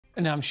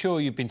Now, I'm sure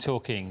you've been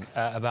talking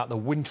about the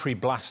wintry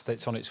blast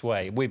that's on its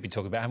way. We've been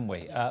talking about, haven't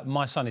we?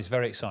 My son is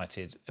very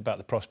excited about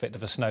the prospect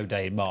of a snow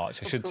day in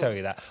March. I should tell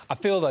you that. I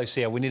feel, though,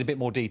 Sia, we need a bit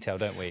more detail,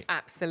 don't we?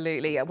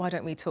 Absolutely. Why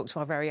don't we talk to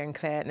our very own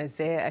Claire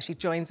Nazir as she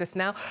joins us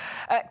now?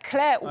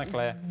 Claire, hi,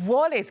 Claire.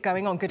 What is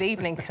going on? Good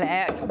evening,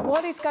 Claire.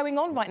 What is going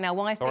on right now?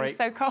 Why are things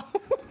so cold?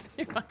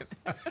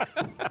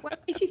 Well,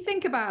 if you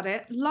think about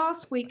it,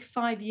 last week,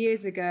 5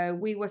 years ago,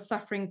 we were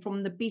suffering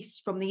from the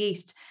beast from the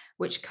east,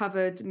 which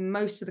covered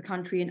most of the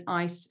country in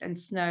ice and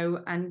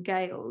snow and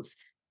gales.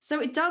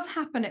 So it does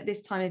happen at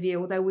this time of year,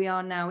 although we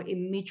are now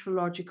in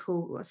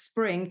meteorological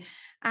spring.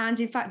 And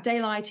in fact,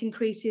 daylight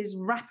increases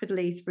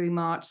rapidly through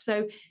March.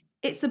 So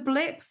it's a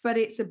blip, but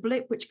it's a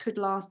blip which could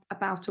last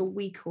about a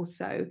week or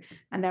so.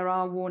 And there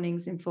are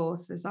warnings in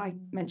force, as I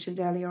mentioned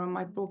earlier on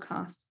my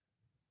broadcast.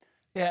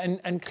 Yeah,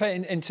 and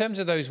Claire, in terms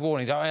of those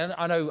warnings,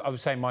 I know I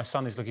was saying my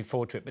son is looking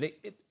forward to it, but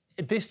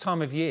at this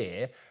time of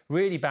year,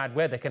 really bad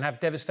weather can have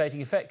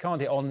devastating effect,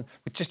 can't it? We're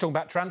just talking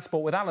about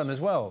transport with Alan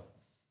as well.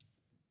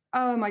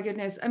 Oh, my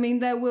goodness. I mean,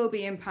 there will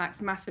be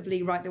impacts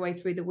massively right the way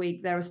through the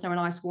week. There are snow and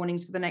ice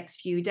warnings for the next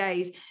few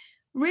days.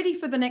 Really,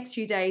 for the next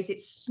few days,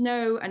 it's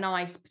snow and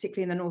ice,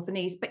 particularly in the north and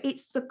east, but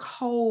it's the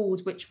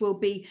cold which will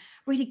be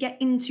really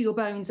get into your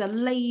bones, a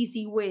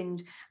lazy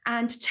wind,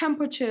 and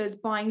temperatures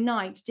by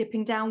night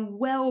dipping down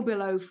well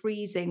below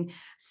freezing.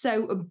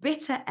 So a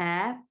bitter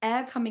air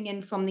coming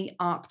in from the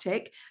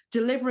Arctic,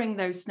 delivering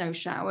those snow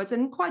showers,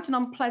 and quite an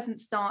unpleasant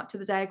start to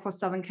the day across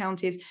southern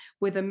counties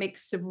with a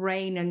mix of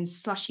rain and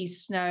slushy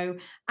snow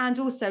and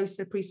also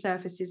slippery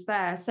surfaces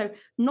there. So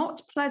not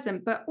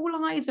pleasant, but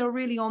all eyes are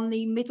really on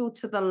the middle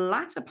to the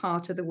latter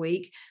part of the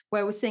week,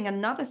 where we're seeing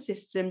another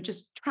system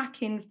just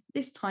tracking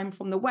this time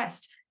from the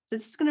west. So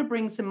this is going to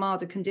bring some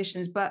milder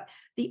conditions, but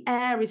the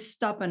air is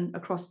stubborn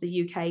across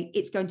the UK.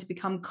 It's going to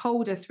become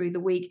colder through the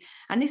week.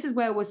 And this is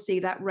where we'll see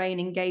that rain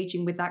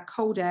engaging with that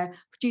cold air,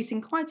 producing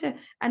quite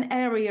an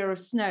area of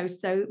snow.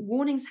 So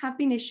warnings have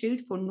been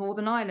issued for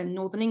Northern Ireland,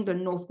 Northern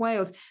England, North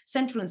Wales,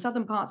 central and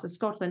southern parts of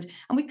Scotland.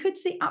 And we could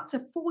see up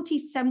to 40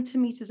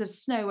 centimetres of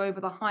snow over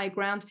the high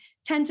ground,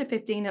 10 to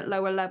 15 at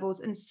lower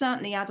levels, and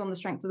certainly add on the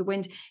strength of the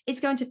wind.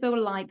 It's going to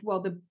feel like, well,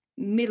 the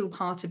middle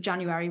part of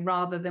January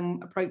rather than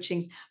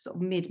approaching sort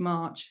of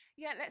mid-March.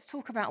 Yeah, let's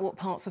talk about what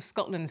parts of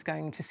Scotland's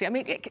going to see. I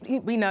mean,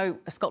 we know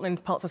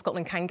parts of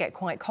Scotland can get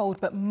quite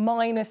cold, but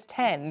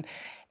 -10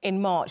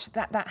 in March,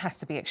 that has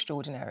to be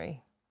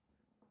extraordinary.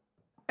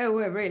 Oh,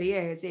 it really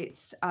is.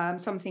 It's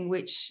something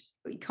which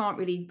we can't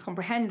really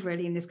comprehend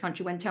really in this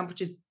country when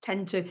temperatures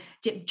tend to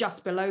dip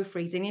just below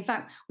freezing. In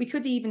fact, we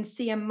could even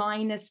see a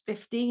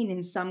 -15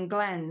 in some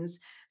glens.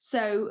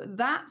 So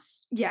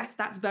that's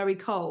very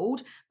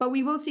cold, but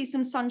we will see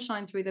some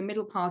sunshine through the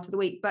middle part of the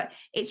week. But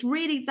it's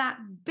really that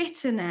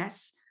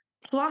bitterness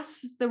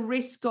plus the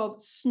risk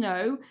of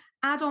snow,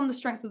 add on the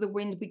strength of the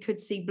wind, we could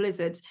see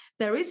blizzards.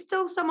 There is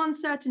still some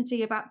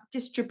uncertainty about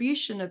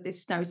distribution of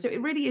this snow, so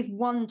it really is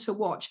one to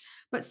watch.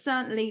 But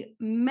certainly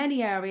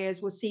many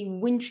areas will see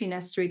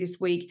wintriness through this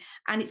week,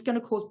 and it's going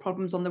to cause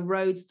problems on the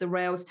roads, the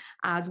rails,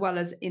 as well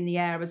as in the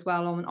air as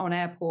well on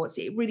airports.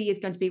 It really is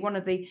going to be one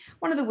of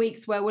the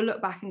weeks where we'll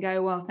look back and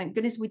go, well, thank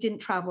goodness we didn't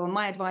travel. And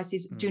my advice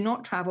is do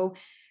not travel.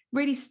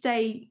 Really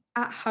stay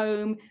at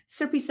home.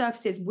 Slippery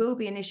surfaces will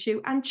be an issue,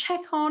 and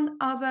check on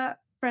other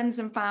friends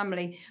and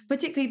family,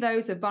 particularly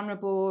those who are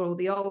vulnerable or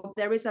the old.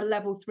 There is a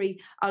level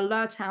 3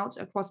 alert out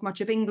across much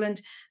of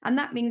England, and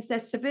that means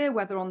there's severe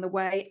weather on the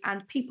way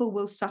and people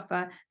will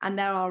suffer, and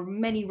there are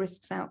many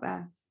risks out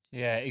there.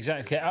 Yeah,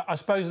 exactly. I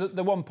suppose that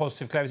the one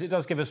positive, Claire, is it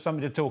does give us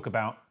something to talk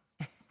about.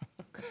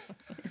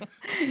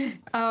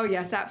 Oh,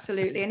 yes,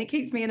 absolutely. And it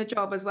keeps me in a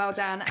job as well,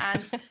 Dan.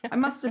 And I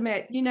must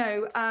admit, you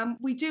know,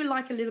 we do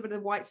like a little bit of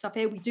the white stuff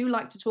here. We do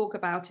like to talk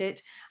about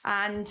it.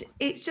 And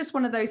it's just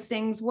one of those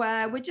things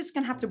where we're just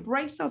going to have to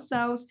brace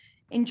ourselves,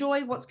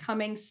 enjoy what's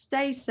coming,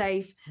 stay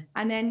safe.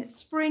 And then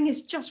spring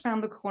is just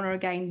around the corner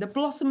again. The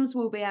blossoms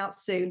will be out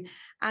soon.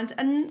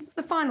 And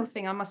the final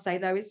thing I must say,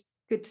 though, is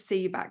good to see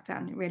you back,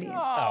 Dan. It really is.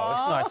 Oh,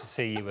 it's nice to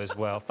see you as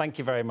well. Thank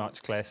you very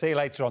much, Claire. See you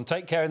later on.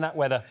 Take care in that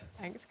weather.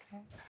 Thanks.